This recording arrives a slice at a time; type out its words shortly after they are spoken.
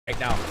right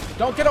now.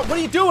 Don't get up. What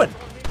are you doing?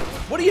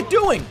 What are you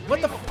doing?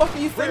 What the fuck are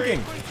you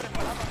thinking?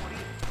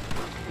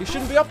 You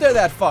shouldn't be up there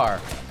that far.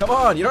 Come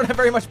on, you don't have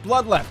very much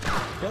blood left.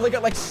 You only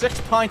got like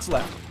 6 pints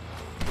left.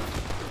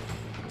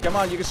 Come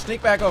on, you can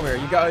sneak back over here.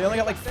 You only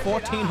got like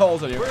 14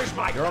 holes in you.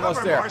 You're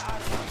almost there.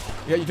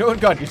 Yeah, you're doing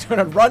good. You're doing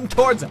a run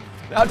towards him.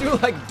 Now do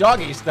like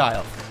doggy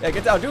style. Yeah,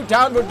 get down. Do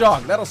downward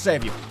dog. That'll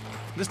save you.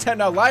 Just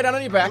now lie down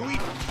on your back.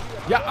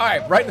 Yeah, all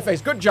right, right in the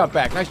face. Good jump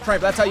back. Nice try.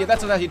 That's how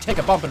you take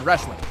a bump in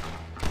wrestling.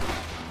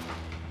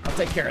 I'll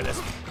take care of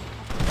this.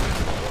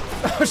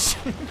 Oh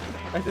shit!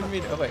 I didn't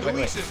mean. Oh wait.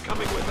 Luis is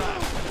coming with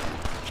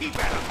us. Keep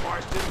at him,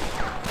 Marston.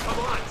 Come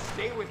on,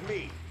 stay with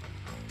me.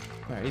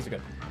 All right, he's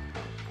good.